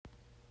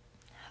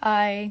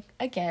Hi,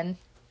 again.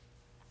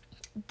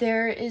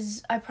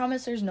 I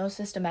promise there's no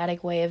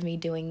systematic way of me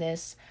doing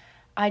this.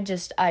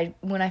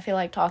 When I feel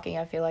like talking,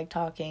 I feel like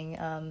talking.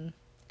 And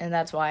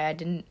that's why I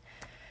didn't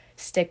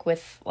stick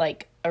with,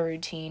 like, a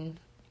routine.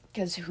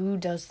 Because who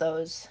does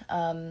those?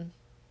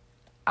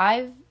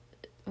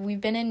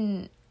 We've been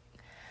in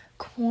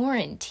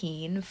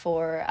quarantine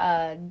for,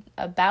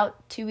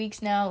 about 2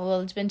 weeks now. Well,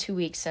 it's been 2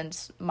 weeks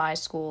since my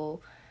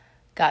school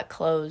got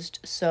closed.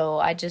 So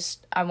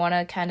I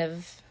want to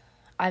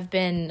I've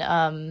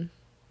been,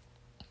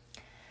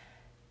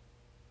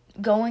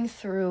 going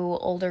through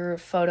older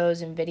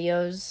photos and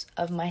videos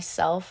of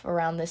myself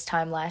around this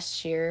time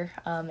last year,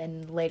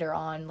 and later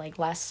on, like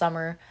last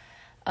summer.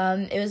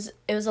 It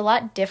was a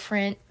lot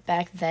different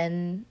back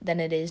then than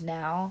it is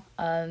now.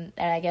 And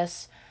I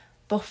guess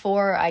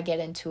before I get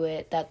into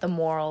it, that the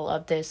moral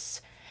of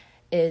this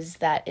is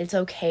that it's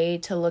okay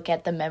to look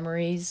at the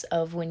memories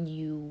of when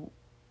you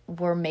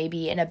were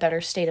maybe in a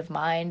better state of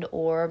mind,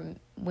 or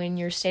when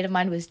your state of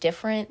mind was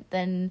different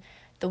than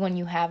the one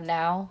you have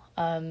now.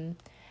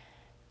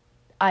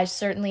 I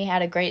certainly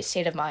had a great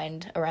state of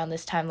mind around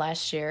this time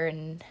last year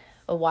and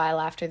a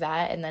while after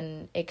that, and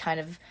then it kind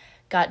of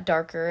got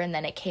darker, and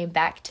then it came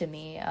back to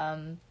me,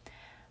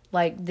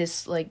 like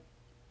this, like,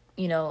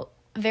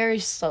 very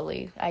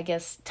slowly. I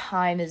guess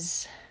time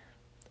is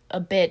a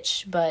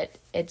bitch, but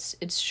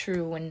it's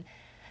true when,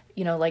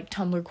 like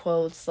Tumblr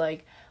quotes,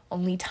 like,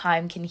 only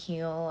time can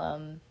heal,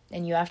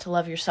 and you have to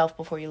love yourself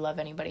before you love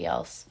anybody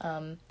else.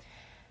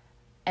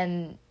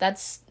 And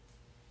that's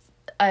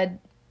a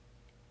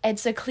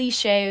it's a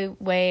cliche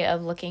way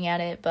of looking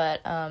at it,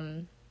 but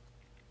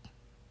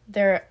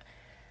there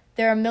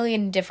are a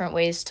million different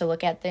ways to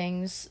look at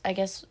things, I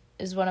guess,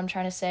 is what I'm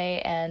trying to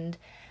say. And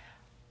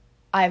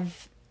I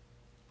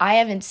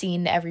haven't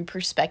seen every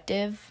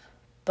perspective,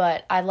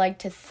 but I like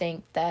to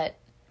think that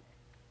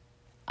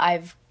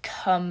I've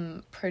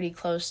come pretty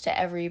close to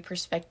every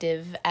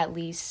perspective, at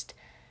least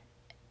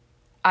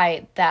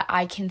that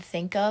I can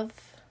think of.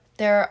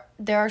 There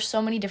are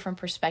so many different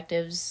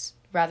perspectives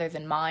rather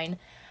than mine,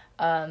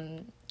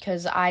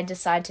 because I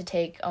decide to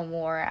take a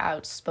more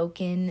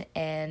outspoken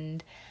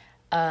and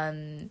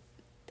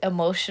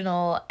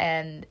emotional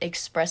and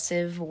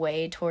expressive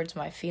way towards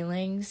my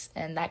feelings,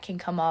 and that can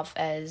come off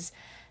as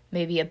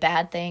maybe a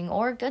bad thing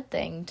or a good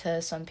thing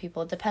to some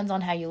people. It depends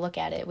on how you look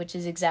at it, which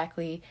is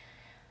exactly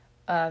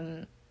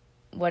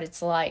what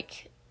it's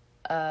like.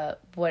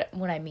 What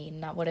I mean,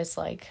 not what it's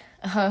like.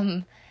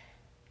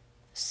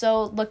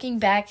 So looking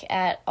back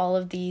at all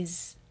of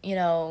these,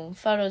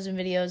 photos and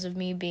videos of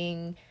me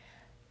being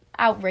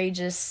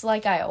outrageous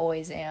like I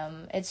always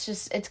am,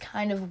 it's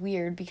kind of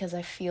weird, because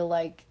I feel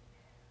like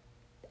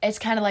it's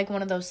kind of like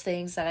one of those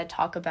things that I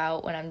talk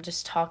about when I'm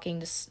just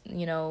talking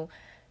to,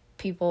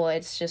 people.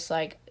 It's just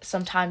like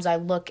sometimes I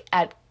look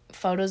at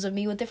photos of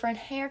me with different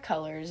hair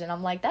colors and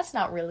I'm like, that's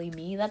not really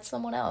me, that's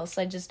someone else.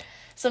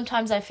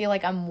 Sometimes I feel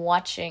like I'm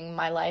watching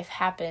my life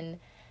happen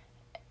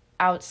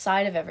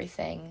outside of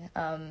everything.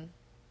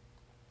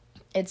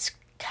 It's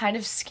kind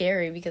of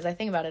scary because I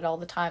think about it all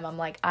the time. I'm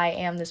like, I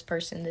am this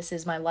person, this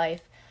is my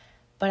life,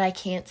 but I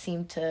can't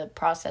seem to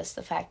process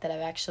the fact that I've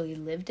actually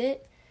lived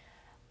it,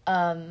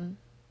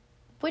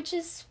 which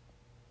is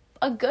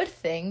a good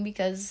thing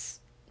because,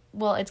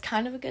 well, it's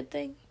kind of a good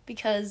thing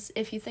because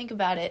if you think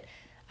about it,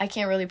 I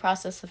can't really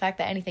process the fact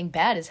that anything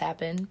bad has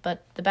happened,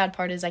 but the bad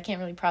part is I can't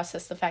really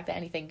process the fact that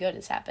anything good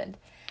has happened.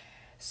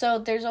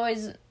 So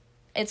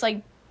it's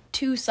like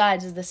two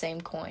sides of the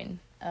same coin,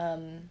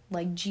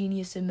 like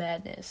genius and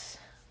madness.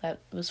 That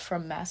was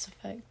from Mass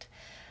Effect.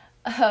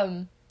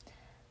 I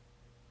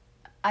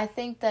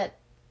think that,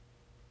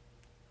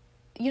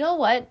 you know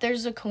what?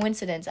 There's a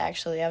coincidence,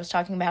 actually. I was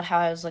talking about how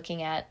I was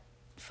looking at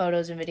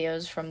photos and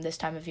videos from this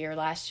time of year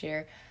last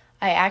year.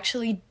 I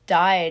actually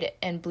dyed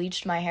and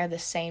bleached my hair the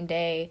same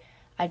day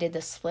I did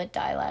the split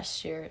dye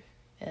last year,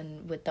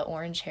 and with the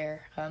orange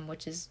hair,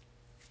 which is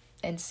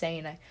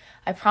insane.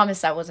 I promise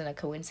that wasn't a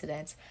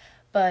coincidence.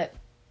 But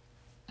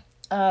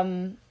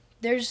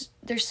there's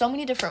so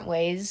many different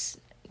ways,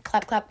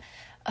 clap clap,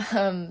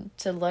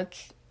 to look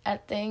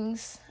at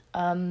things.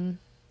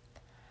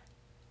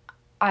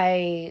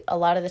 I a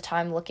lot of the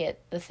time look at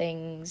the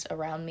things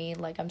around me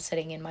like I'm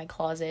sitting in my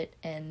closet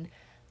and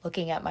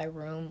looking at my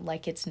room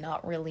like it's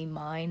not really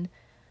mine.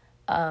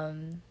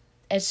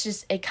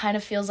 It kind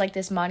of feels like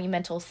this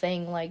monumental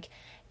thing. Like,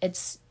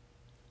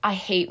 I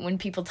hate when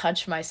people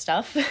touch my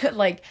stuff.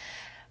 Like,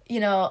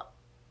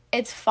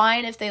 it's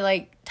fine if they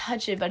like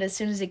touch it, but as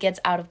soon as it gets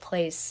out of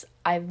place,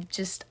 I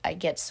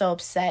get so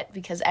upset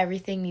because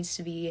everything needs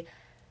to be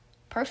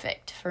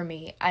perfect for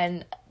me.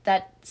 And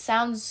that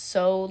sounds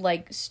so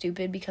like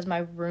stupid because my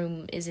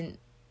room isn't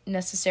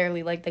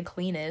necessarily like the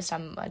cleanest. I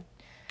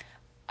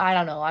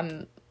don't know,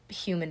 I'm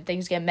human.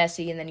 Things get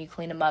messy and then you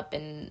clean them up,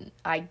 and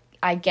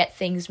I get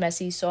things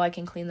messy so I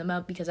can clean them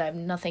up because I have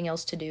nothing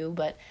else to do.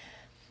 But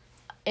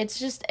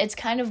it's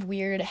kind of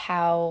weird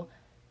how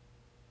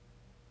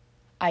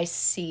I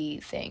see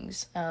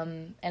things.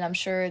 And I'm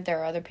sure there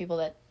are other people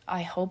that,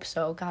 I hope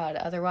so, God,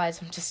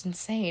 otherwise I'm just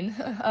insane.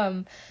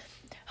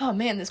 Oh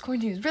man, this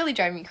quarantine is really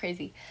driving me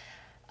crazy.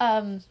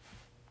 But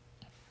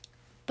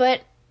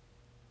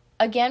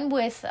again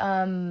with,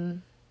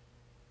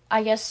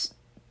 I guess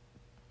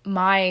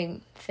my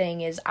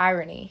thing is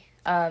irony.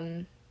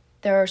 There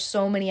are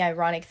so many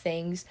ironic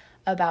things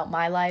about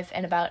my life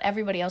and about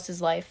everybody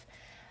else's life.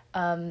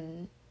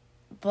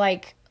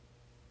 Like,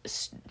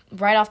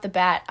 right off the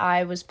bat,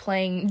 I was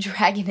playing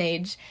Dragon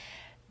Age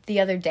the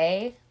other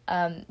day,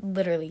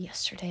 literally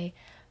yesterday,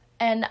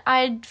 and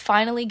I'd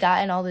finally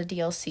gotten all the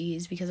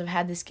DLCs because I've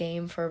had this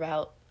game for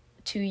about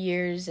 2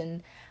 years,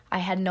 and I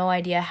had no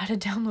idea how to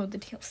download the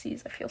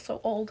DLCs. I feel so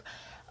old.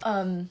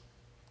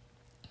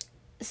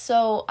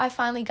 So I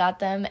finally got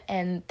them,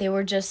 and they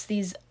were just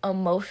these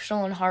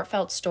emotional and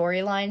heartfelt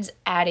storylines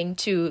adding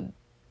to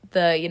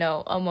the,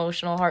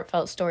 emotional,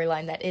 heartfelt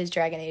storyline that is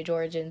Dragon Age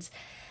Origins.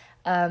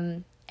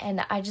 And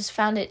I just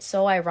found it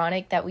so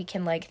ironic that we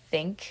can,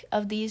 think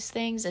of these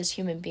things as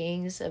human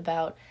beings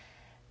about,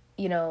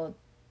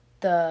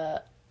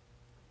 the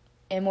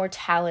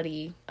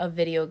immortality of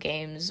video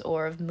games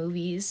or of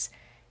movies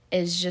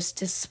is just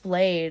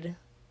displayed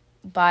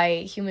by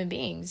human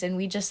beings. And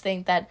we just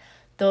think that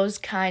those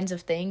kinds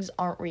of things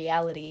aren't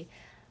reality.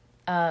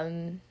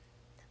 I'm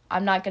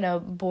not going to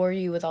bore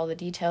you with all the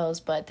details,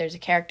 but there's a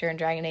character in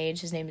Dragon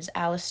Age. His name is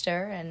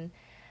Alistair, and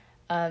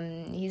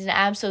he's an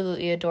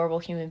absolutely adorable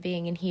human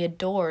being, and he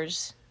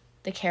adores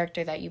the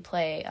character that you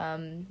play,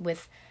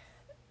 with,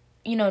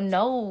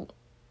 no,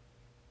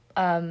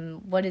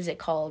 what is it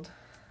called?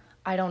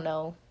 I don't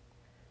know.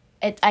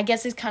 I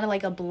guess it's kind of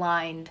like a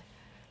blind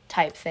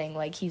type thing,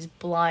 like he's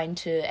blind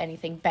to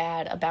anything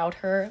bad about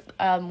her,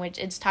 which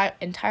it's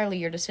entirely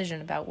your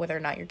decision about whether or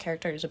not your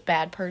character is a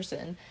bad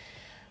person,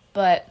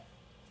 but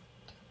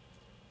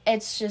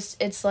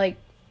it's like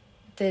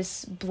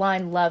this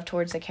blind love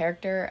towards the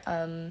character,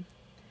 and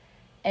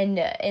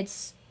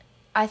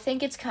I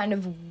think it's kind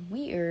of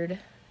weird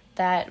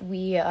that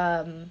we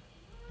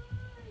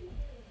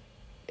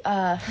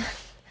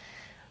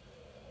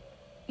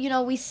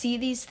we see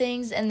these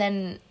things and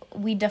then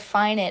we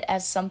define it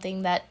as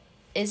something that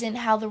isn't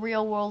how the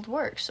real world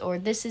works, or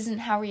this isn't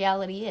how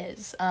reality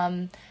is.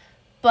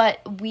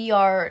 But we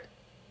are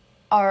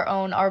our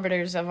own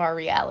arbiters of our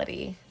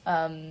reality.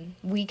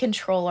 We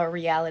control our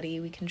reality.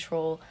 We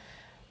control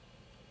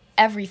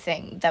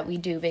everything that we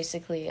do,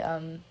 basically.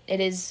 It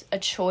is a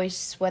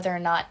choice whether or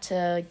not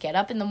to get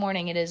up in the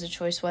morning. It is a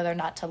choice whether or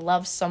not to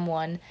love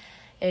someone.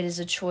 It is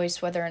a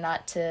choice whether or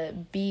not to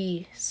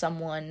be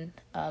someone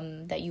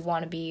that you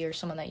want to be or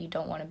someone that you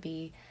don't want to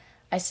be.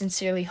 I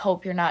sincerely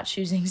hope you're not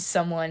choosing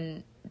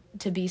someone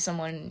to be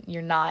someone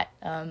you're not.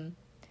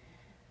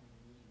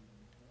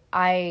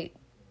 I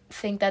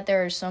think that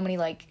there are so many,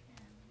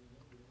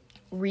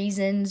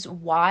 reasons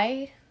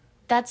why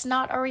that's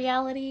not a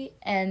reality,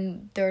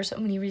 and there are so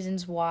many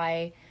reasons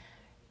why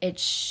it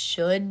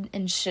should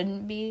and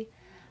shouldn't be.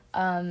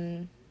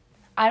 I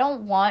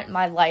don't want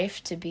my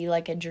life to be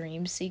like a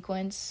dream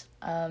sequence.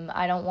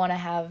 I don't want to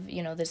have,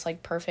 this,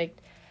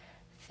 perfect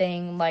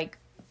thing,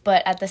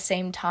 but at the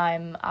same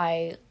time,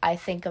 I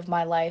think of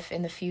my life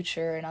in the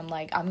future, and I'm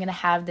like, I'm going to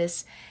have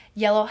this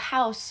yellow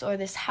house or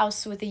this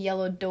house with a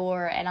yellow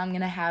door, and I'm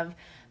going to have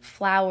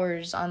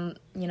flowers on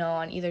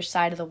either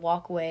side of the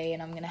walkway,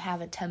 and I'm going to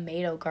have a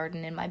tomato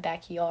garden in my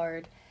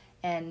backyard,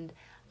 and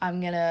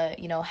I'm going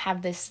to,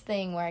 have this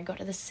thing where I go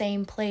to the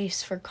same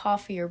place for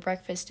coffee or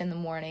breakfast in the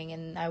morning,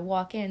 and I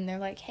walk in, and they're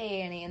like,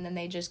 hey, Annie, and then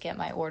they just get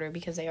my order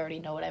because they already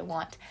know what I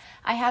want.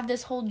 I have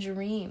this whole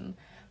dream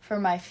for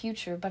my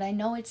future, but I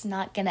know it's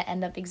not going to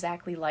end up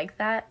exactly like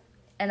that.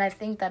 And I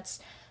think that's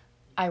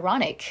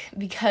ironic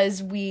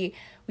because we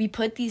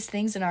put these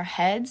things in our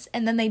heads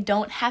and then they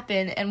don't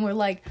happen and we're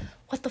like,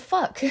 what the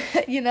fuck?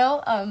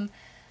 And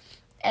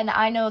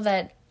I know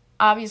that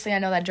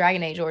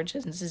Dragon Age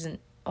Origins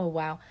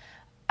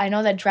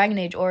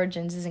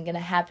isn't going to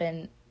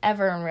happen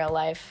ever in real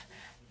life.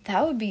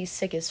 That would be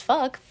sick as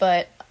fuck,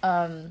 but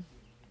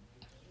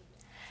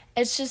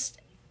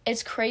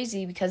it's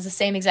crazy because the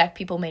same exact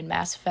people made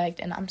Mass Effect,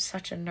 and I'm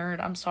such a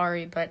nerd, I'm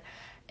sorry, but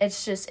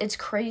it's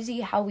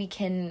crazy how we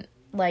can,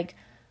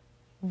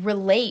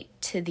 relate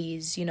to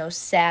these,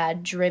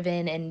 sad,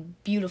 driven,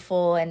 and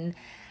beautiful, and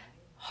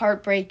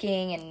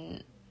heartbreaking,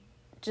 and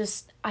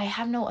just, I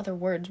have no other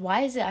words.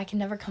 Why is it I can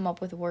never come up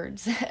with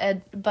words?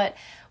 But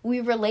we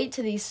relate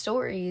to these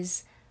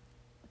stories,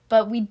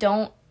 but we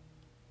don't,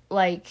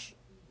 I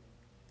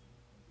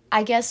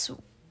guess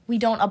we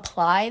don't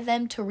apply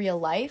them to real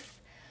life.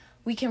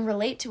 We can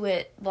relate to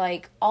it,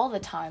 all the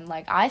time.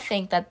 I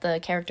think that the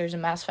characters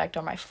in Mass Effect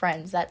are my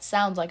friends. That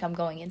sounds like I'm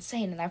going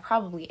insane, and I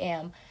probably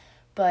am.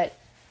 But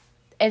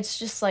it's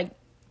just,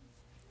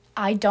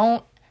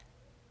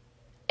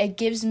 it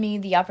gives me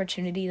the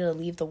opportunity to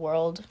leave the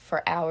world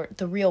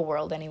the real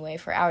world anyway,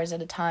 for hours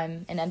at a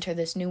time, and enter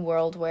this new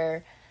world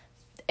where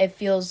it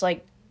feels,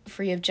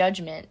 free of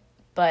judgment.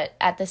 But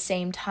at the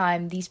same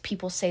time, these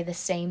people say the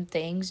same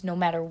things no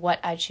matter what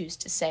I choose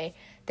to say.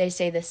 They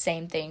say the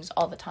same things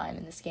all the time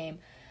in this game,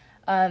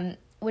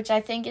 which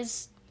I think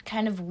is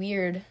kind of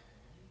weird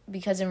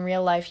because in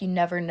real life you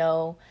never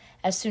know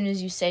as soon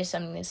as you say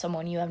something to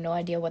someone, you have no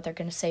idea what they're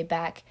going to say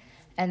back.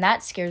 And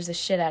that scares the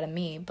shit out of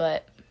me.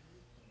 But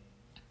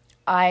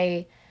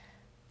I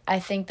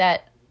think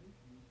that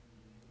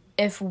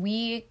if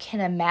we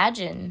can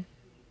imagine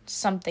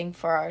something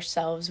for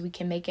ourselves, we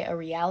can make it a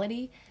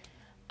reality.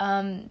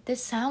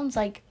 This sounds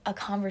like a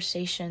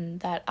conversation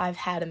that I've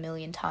had a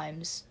million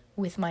times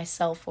with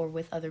myself or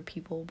with other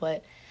people,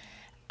 but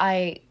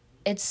it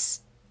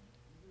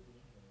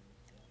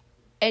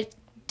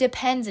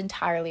depends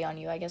entirely on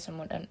you, I guess,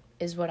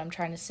 is what I'm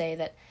trying to say,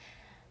 that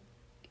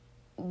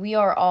we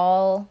are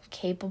all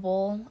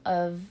capable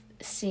of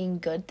seeing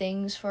good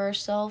things for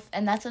ourselves.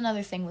 And that's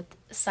another thing with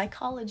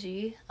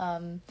psychology,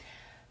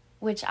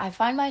 which I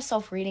find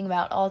myself reading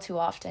about all too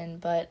often.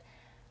 But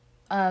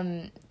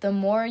the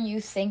more you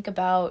think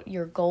about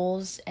your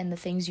goals and the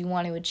things you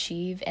want to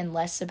achieve and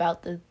less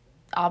about the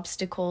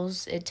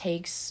obstacles it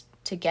takes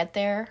to get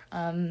there,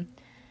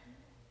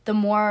 the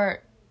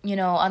more,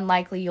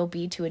 unlikely you'll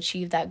be to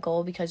achieve that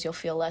goal, because you'll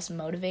feel less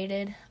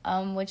motivated,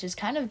 which is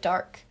kind of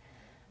dark.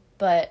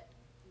 But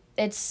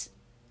it's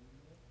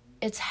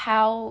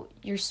how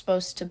you're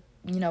supposed to,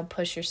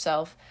 push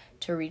yourself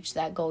to reach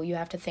that goal. You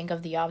have to think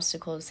of the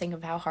obstacles, think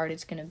of how hard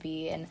it's going to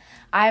be. And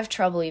I have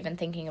trouble even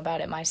thinking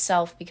about it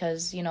myself,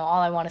 because,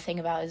 all I want to think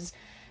about is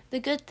the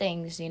good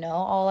things,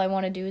 all I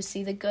want to do is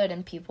see the good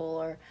in people,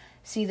 or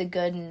see the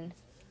good in,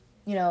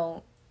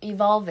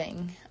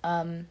 evolving.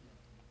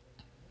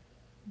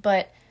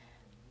 But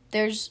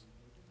there's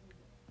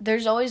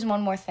always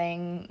one more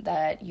thing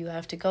that you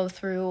have to go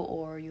through,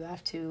 or you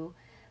have to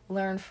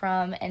learn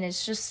from, and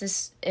it's just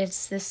this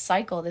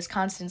cycle, this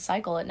constant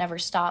cycle. It never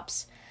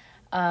stops.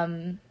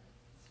 I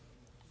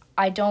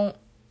don't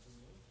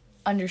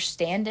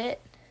understand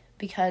it,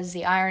 because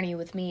the irony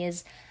with me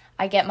is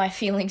I get my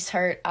feelings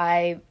hurt,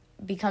 I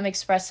become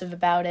expressive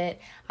about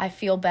it, I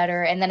feel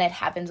better, and then it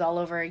happens all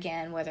over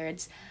again, whether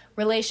it's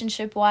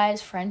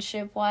relationship-wise,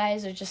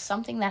 friendship-wise, or just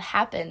something that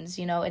happens.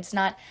 It's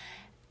not,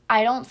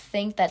 I don't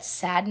think that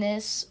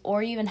sadness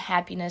or even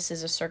happiness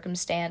is a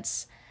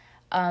circumstance.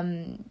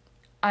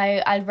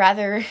 I'd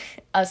rather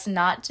us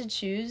not to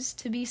choose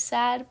to be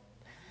sad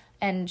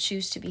and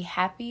choose to be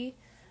happy.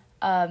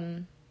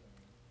 But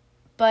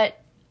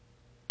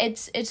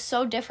it's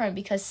so different,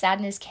 because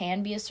sadness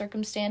can be a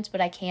circumstance,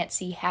 but I can't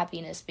see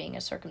happiness being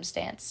a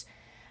circumstance.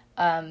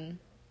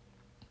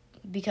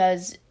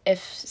 Because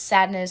if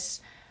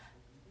sadness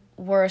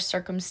were a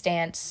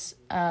circumstance,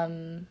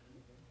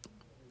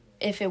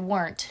 if it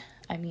weren't,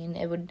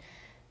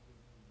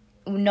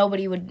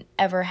 nobody would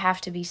ever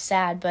have to be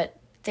sad, but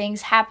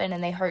things happen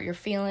and they hurt your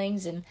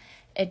feelings, and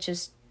it's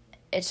just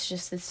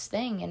this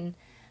thing. And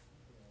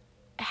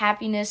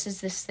happiness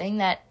is this thing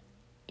that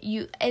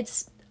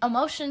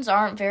emotions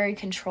aren't very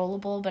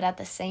controllable, but at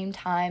the same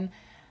time,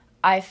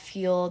 I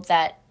feel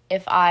that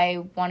if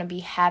I want to be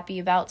happy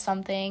about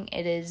something,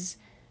 it is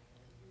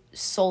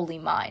solely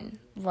mine.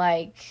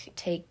 Like,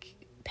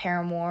 take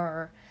Paramore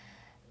or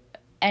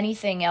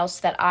anything else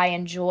that I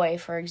enjoy,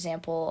 for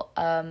example.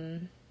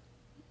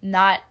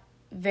 Not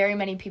very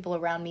many people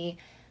around me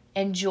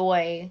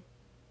enjoy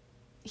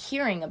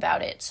hearing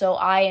about it, so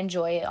I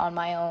enjoy it on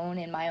my own,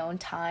 in my own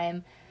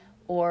time,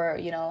 or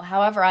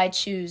however I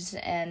choose.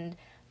 And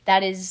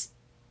that is,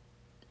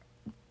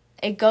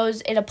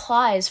 it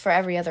applies for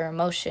every other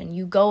emotion.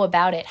 You go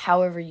about it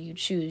however you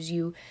choose.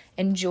 You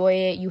enjoy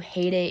it, you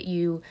hate it,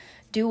 you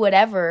do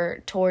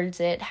whatever towards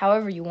it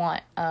however you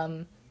want.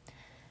 I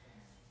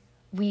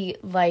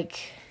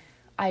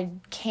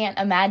can't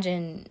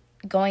imagine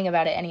going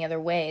about it any other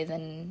way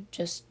than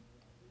just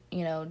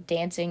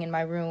dancing in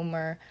my room,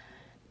 or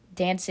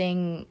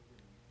dancing.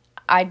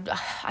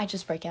 I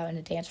just break out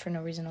into dance for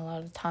no reason a lot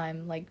of the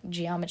time, like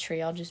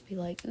geometry. I'll just be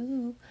like,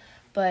 ooh.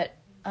 But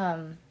I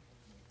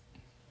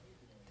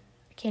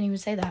can't even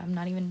say that.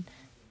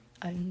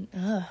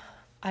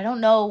 I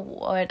don't know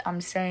what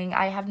I'm saying.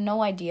 I have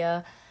no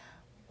idea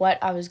what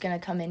I was gonna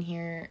come in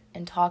here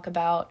and talk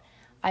about.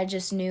 I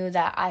just knew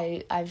that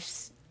I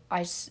was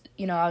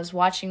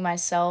watching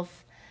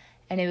myself,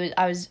 and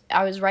I was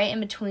right in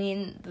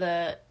between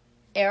the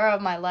era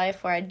of my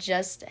life where I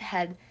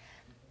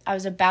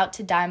was about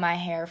to dye my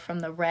hair from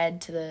the red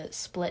to the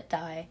split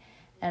dye,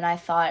 and I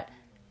thought,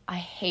 I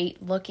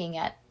hate looking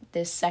at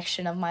this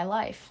section of my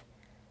life,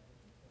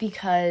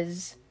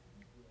 because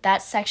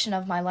that section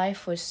of my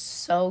life was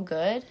so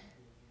good.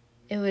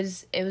 It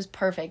was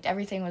perfect.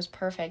 Everything was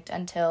perfect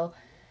until,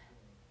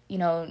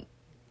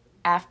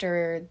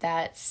 after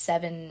that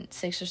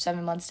 6 or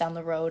 7 months down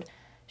the road,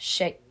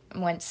 shit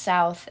went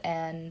south,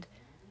 and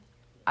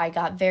I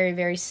got very,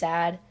 very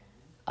sad,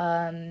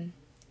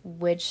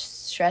 which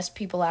stressed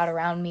people out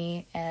around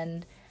me.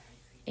 And,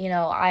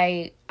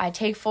 I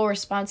take full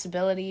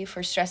responsibility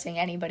for stressing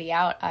anybody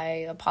out.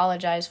 I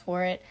apologize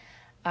for it.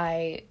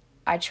 I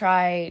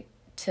try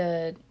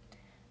to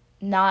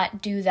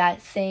not do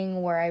that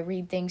thing where I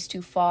read things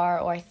too far,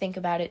 or I think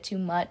about it too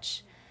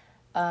much.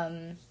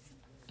 And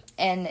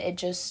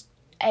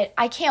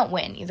I can't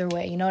win either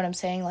way. You know what I'm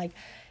saying? Like,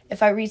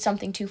 if I read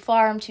something too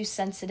far, I'm too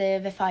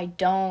sensitive. If I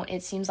don't,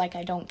 it seems like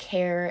I don't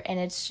care. And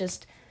it's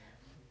just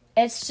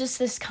it's just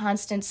this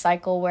constant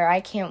cycle where I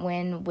can't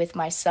win with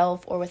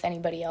myself or with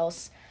anybody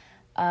else.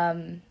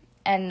 And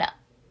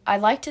I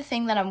like to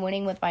think that I'm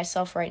winning with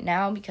myself right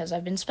now because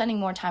I've been spending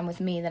more time with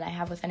me than I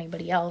have with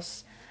anybody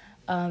else.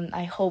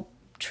 I hope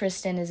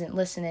Tristan isn't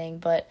listening,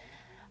 but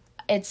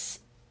it's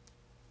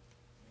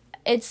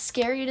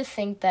scary to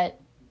think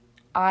that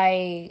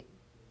I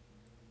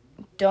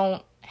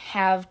don't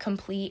have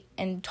complete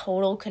and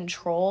total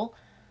control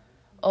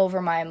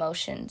over my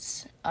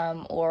emotions,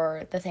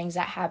 or the things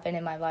that happen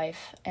in my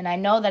life. And I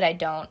know that I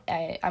don't.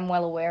 I'm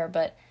well aware,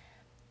 but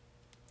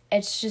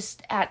it's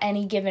just at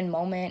any given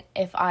moment,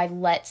 if I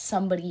let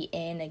somebody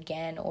in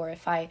again, or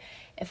if I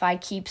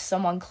keep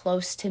someone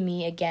close to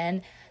me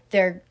again,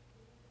 they're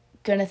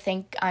gonna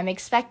think I'm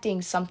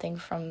expecting something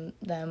from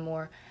them,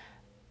 or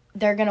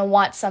they're gonna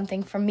want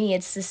something from me.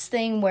 It's this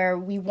thing where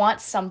we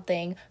want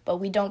something, but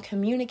we don't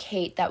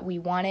communicate that we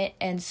want it,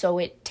 and so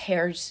it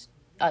tears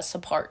us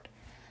apart.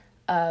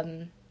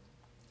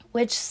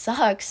 Which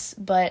sucks,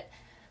 but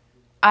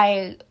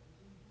I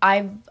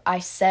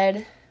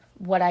said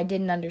what I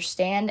didn't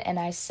understand, and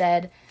I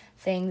said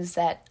things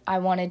that I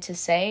wanted to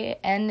say,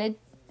 and it,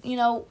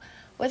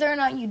 whether or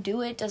not you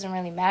do it doesn't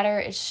really matter.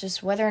 It's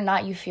just whether or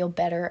not you feel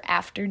better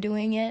after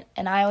doing it,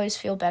 and I always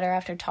feel better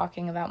after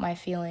talking about my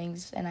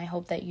feelings, and I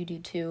hope that you do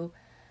too,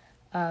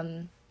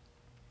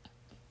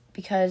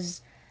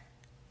 because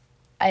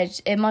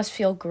it must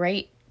feel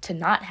great to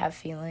not have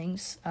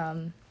feelings.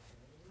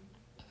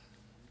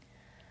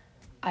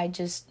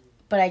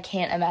 But I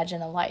can't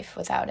imagine a life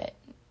without it.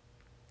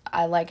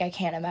 I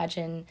can't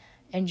imagine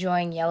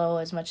enjoying Yellow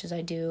as much as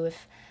I do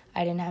if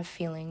I didn't have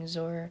feelings,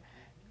 or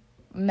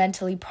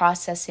mentally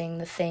processing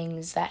the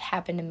things that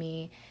happen to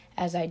me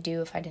as I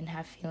do if I didn't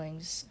have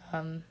feelings.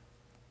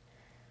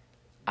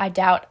 I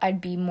doubt I'd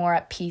be more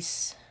at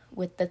peace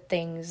with the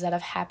things that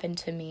have happened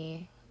to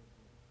me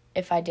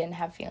if I didn't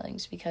have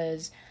feelings,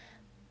 because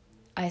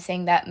I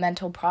think that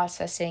mental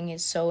processing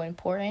is so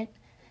important,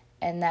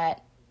 and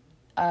that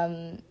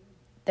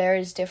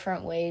there's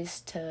different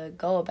ways to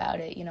go about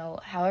it.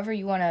 However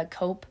you want to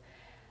cope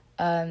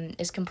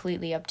is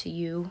completely up to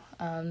you.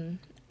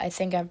 I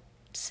think I've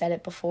said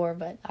it before,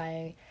 but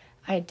I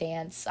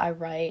dance, I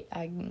write,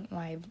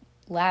 I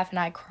laugh and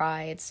I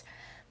cry. It's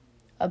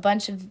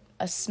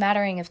a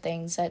smattering of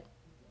things that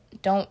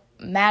don't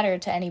matter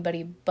to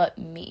anybody but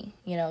me,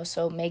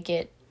 so make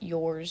it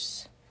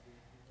yours,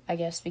 I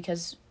guess,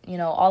 because,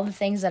 all the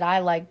things that I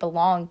like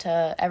belong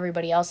to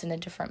everybody else in a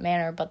different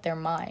manner, but they're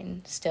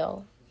mine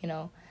still,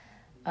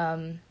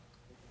 and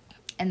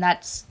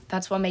that's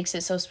what makes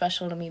it so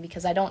special to me,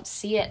 because I don't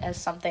see it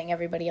as something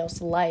everybody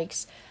else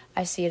likes.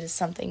 I see it as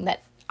something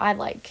that I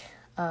like,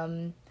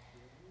 and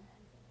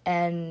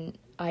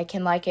I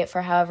can like it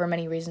for however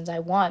many reasons I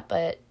want,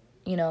 but,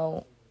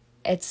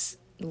 it's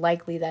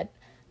likely that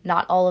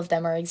not all of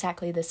them are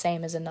exactly the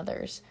same as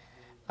another's.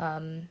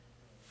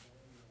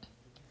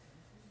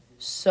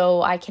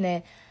 So I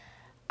can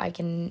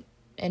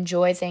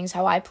enjoy things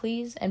how I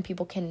please, and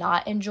people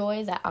cannot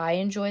enjoy that I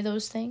enjoy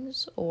those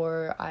things,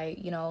 or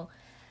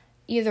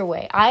either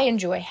way, I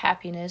enjoy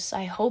happiness.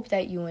 I hope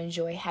that you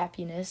enjoy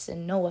happiness,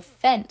 and no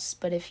offense,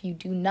 but if you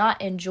do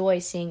not enjoy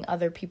seeing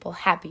other people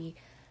happy,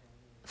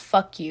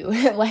 fuck you.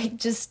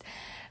 Just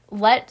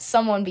let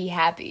someone be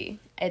happy.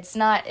 It's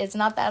not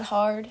that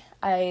hard.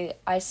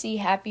 I see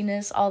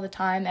happiness all the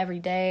time, every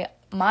day.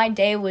 My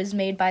day was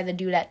made by the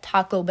dude at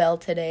Taco Bell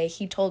today.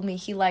 He told me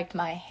he liked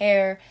my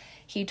hair.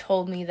 He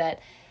told me that,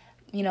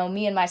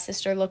 me and my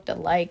sister looked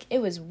alike. It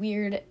was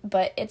weird,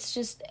 but it's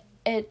just,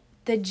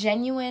 the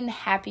genuine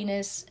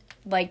happiness,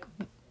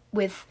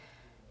 with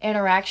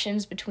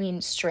interactions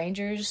between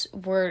strangers,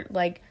 were,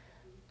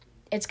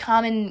 it's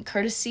common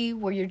courtesy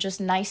where you're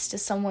just nice to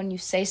someone. You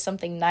say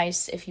something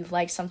nice. If you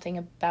like something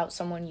about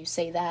someone, you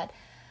say that.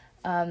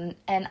 And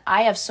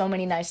I have so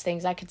many nice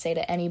things I could say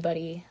to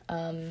anybody,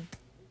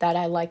 that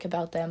I like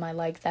about them. I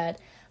like that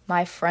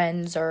my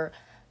friends are,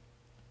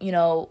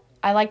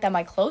 I like that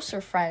my closer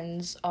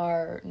friends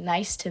are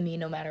nice to me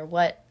no matter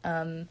what,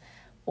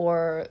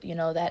 or,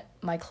 that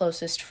my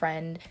closest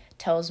friend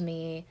tells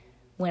me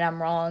when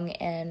I'm wrong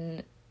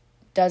and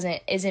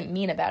isn't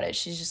mean about it.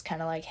 She's just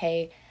kind of like,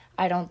 hey,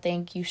 I don't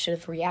think you should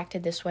have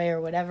reacted this way or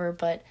whatever,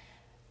 but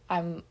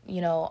I'm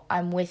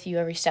with you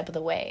every step of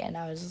the way. And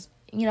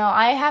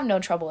I have no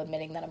trouble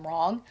admitting that I'm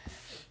wrong.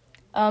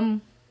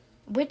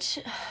 Which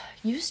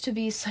used to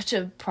be such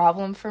a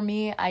problem for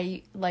me.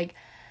 I,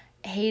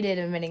 hated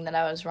admitting that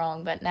I was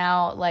wrong, but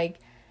now,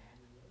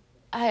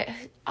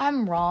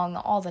 I'm wrong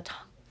all the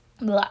time.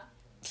 Blah.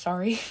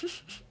 Sorry.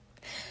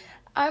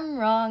 I'm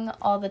wrong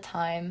all the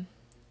time.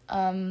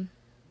 And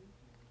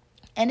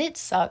it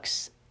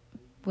sucks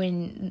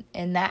when,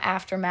 in that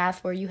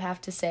aftermath where you have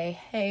to say,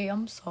 hey,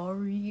 I'm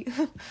sorry.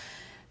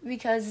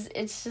 Because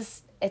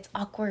it's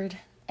awkward,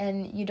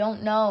 and you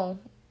don't know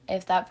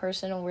if that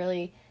person will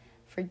really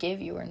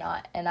forgive you or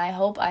not. And I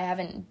hope I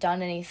haven't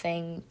done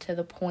anything to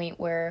the point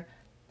where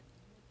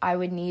I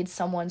would need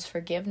someone's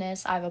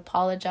forgiveness. I've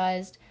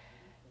apologized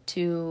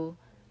to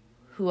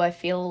who I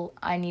feel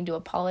I need to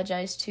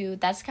apologize to.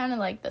 That's kind of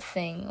like the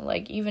thing.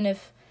 Like, even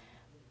if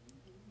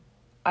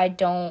I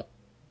don't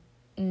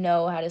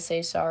know how to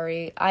say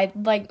sorry, I,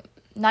 like,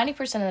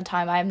 90% of the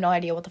time, I have no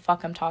idea what the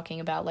fuck I'm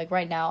talking about. Like,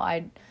 right now,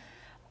 I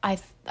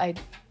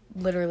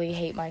literally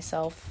hate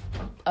myself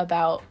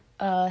about,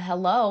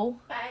 hello.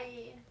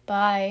 Bye.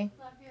 Bye.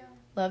 Love you.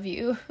 Love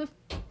you.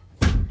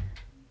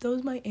 That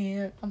was my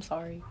aunt. I'm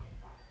sorry.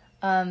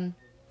 And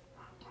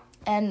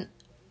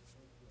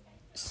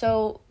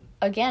so,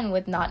 again,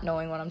 with not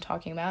knowing what I'm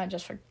talking about, I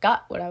just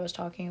forgot what I was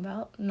talking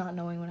about, not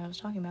knowing what I was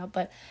talking about.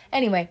 But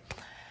anyway,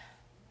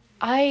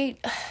 I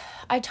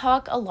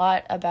talk a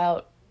lot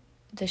about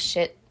the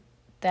shit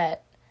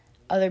that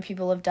other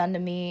people have done to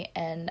me,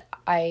 and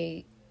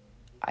I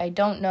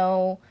don't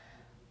know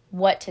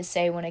what to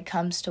say when it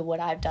comes to what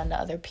I've done to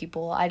other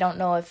people. I don't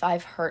know if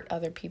I've hurt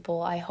other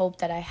people. I hope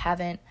that I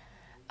haven't.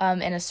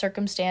 In a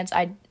circumstance,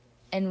 I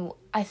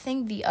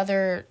think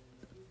the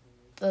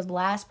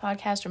last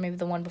podcast, or maybe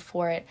the one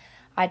before it,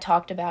 I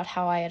talked about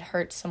how I had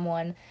hurt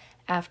someone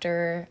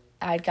after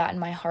I'd gotten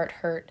my heart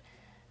hurt,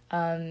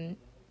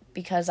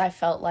 because I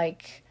felt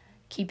like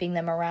keeping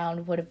them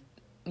around would have,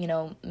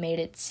 made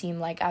it seem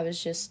like I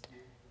was just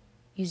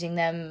using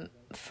them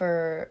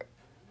for,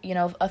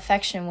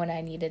 affection when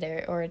I needed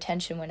it, or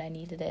attention when I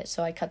needed it.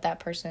 So I cut that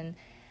person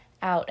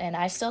out, and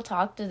I still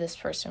talk to this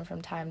person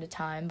from time to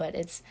time, but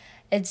it's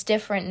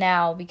different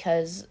now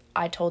because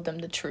I told them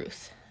the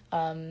truth.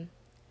 And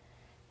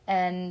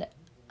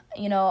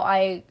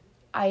I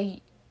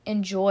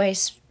enjoyed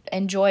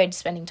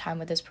spending time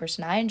with this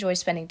person. I enjoy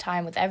spending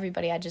time with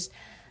everybody.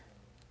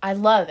 I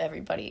love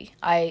everybody.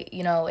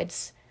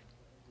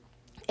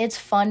 It's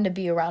fun to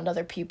be around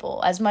other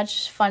people, as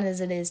much fun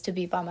as it is to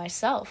be by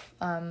myself.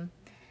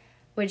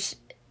 Which,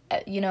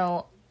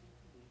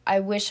 I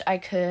wish I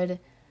could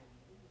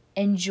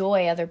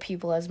enjoy other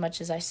people as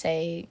much as I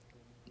say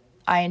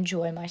I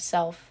enjoy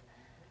myself.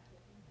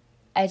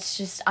 It's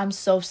just, I'm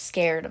so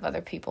scared of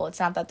other people. It's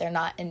not that they're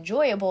not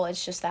enjoyable,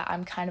 it's just that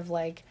I'm kind of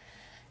like,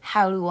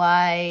 how do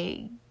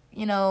I,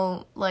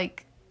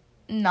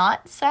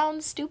 not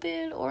sound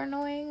stupid or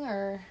annoying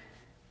or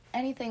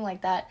anything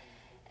like that.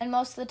 And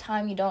most of the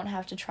time you don't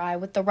have to try.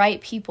 With the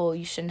right people,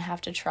 you shouldn't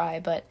have to try,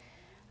 but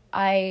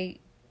I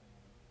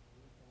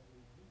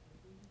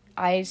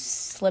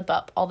slip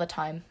up all the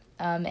time.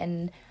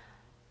 And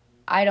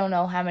I don't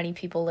know how many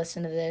people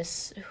listen to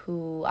this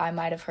who I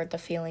might have hurt the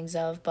feelings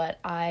of, but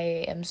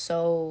I am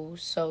so,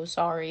 so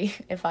sorry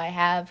if I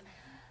have.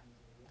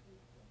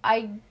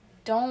 I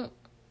don't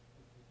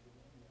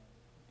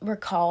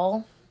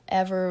recall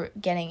ever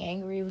getting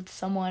angry with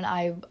someone.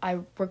 I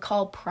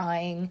recall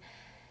prying,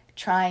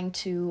 trying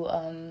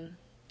to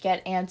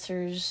get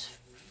answers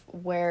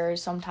where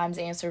sometimes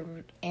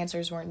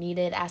answers weren't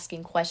needed,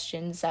 asking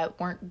questions that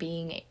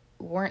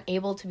weren't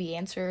able to be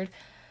answered,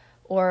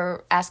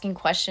 or asking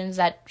questions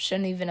that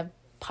shouldn't even have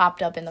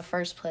popped up in the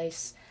first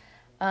place.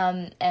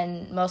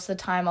 And most of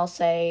the time I'll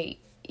say,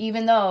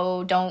 even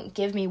though, don't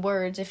give me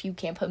words if you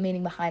can't put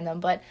meaning behind them.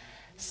 But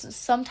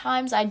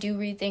sometimes I do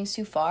read things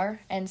too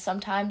far, and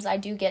sometimes I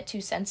do get too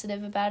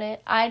sensitive about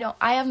it. I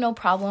have no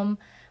problem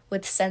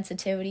with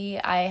sensitivity.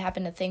 I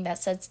happen to think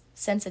that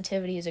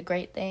sensitivity is a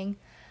great thing.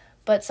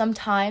 But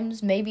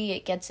sometimes maybe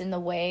it gets in the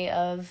way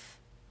of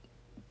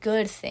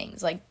good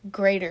things, like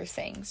greater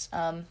things.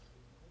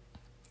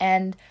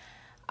 And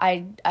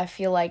I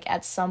feel like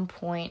at some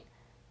point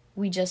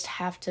we just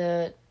have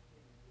to,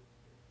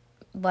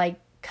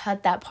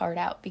 cut that part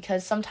out.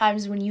 Because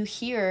sometimes when you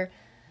hear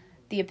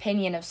the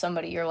opinion of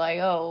somebody, you're like,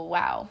 oh,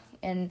 wow.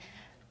 And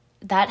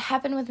that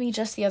happened with me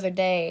just the other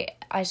day.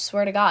 I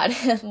swear to God.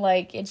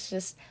 It's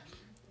just,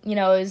 it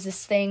was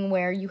this thing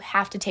where you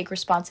have to take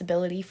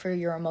responsibility for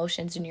your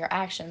emotions and your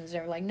actions.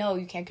 They're like, no,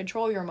 you can't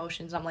control your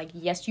emotions. I'm like,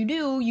 yes, you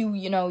do.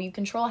 You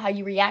control how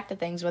you react to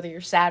things, whether you're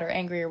sad or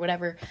angry or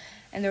whatever.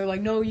 And they were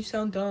like, no, you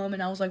sound dumb.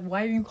 And I was like,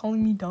 why are you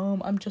calling me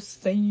dumb? I'm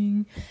just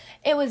saying.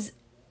 It was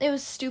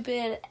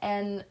stupid,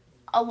 and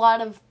a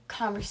lot of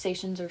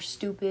conversations are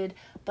stupid,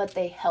 but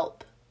they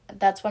help.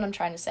 That's what I'm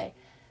trying to say.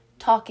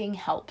 Talking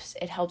helps.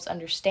 It helps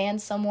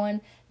understand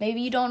someone.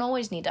 Maybe you don't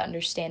always need to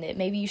understand it.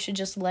 Maybe you should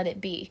just let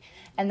it be.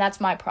 And that's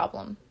my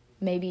problem.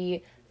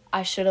 Maybe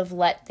I should have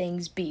let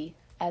things be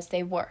as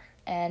they were.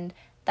 And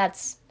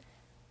that's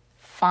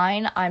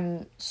fine.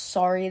 I'm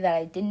sorry that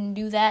I didn't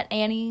do that,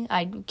 Annie.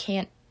 I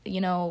can't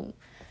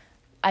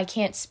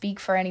speak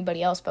for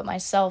anybody else but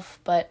myself,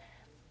 but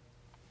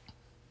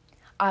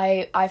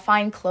I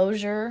find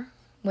closure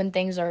when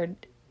things are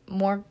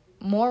more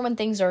when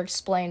things are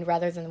explained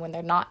rather than when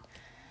they're not.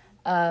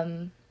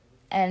 And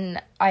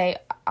I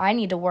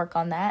need to work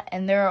on that,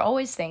 and there are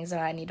always things that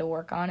I need to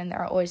work on, and there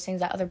are always things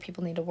that other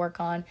people need to work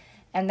on,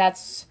 and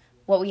that's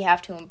what we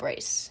have to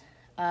embrace.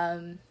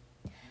 And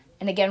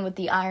again, with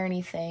the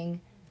irony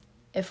thing,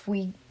 if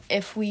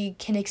we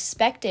can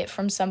expect it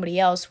from somebody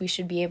else, we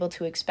should be able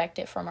to expect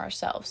it from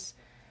ourselves.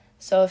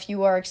 So if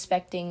you are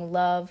expecting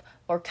love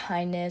or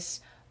kindness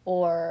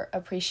or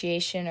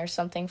appreciation or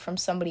something from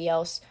somebody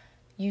else,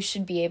 you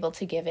should be able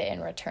to give it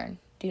in return.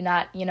 Do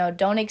not,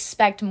 don't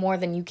expect more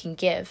than you can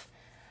give.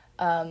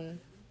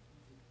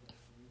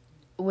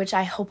 Which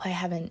I hope I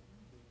haven't,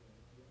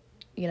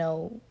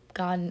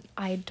 gone.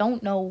 I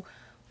don't know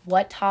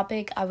what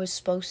topic I was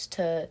supposed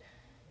to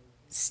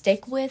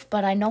stick with,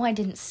 but I know I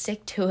didn't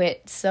stick to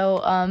it.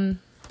 So,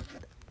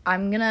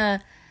 I'm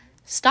gonna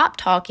stop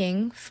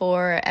talking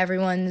for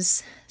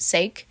everyone's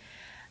sake,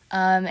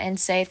 and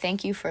say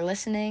thank you for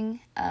listening.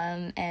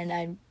 And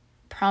I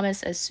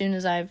promise as soon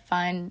as I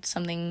find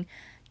something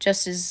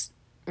just as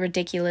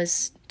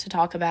ridiculous to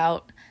talk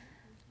about,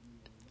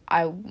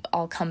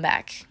 I'll come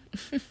back.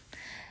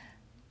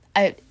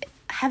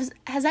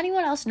 Has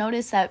anyone else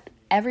noticed that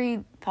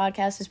every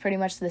podcast is pretty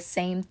much the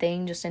same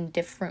thing, just in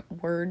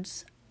different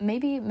words?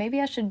 Maybe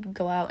I should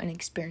go out and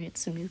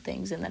experience some new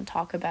things and then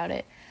talk about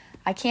it.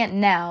 I can't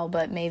now,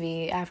 but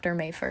maybe after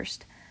May 1st.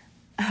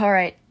 All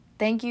right.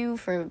 Thank you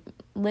for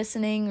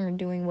listening or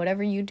doing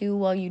whatever you do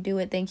while you do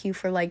it. Thank you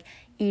for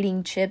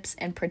eating chips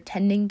and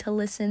pretending to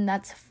listen.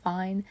 That's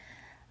fine.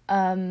 But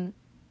I'm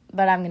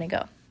going to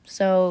go.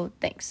 So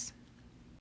thanks.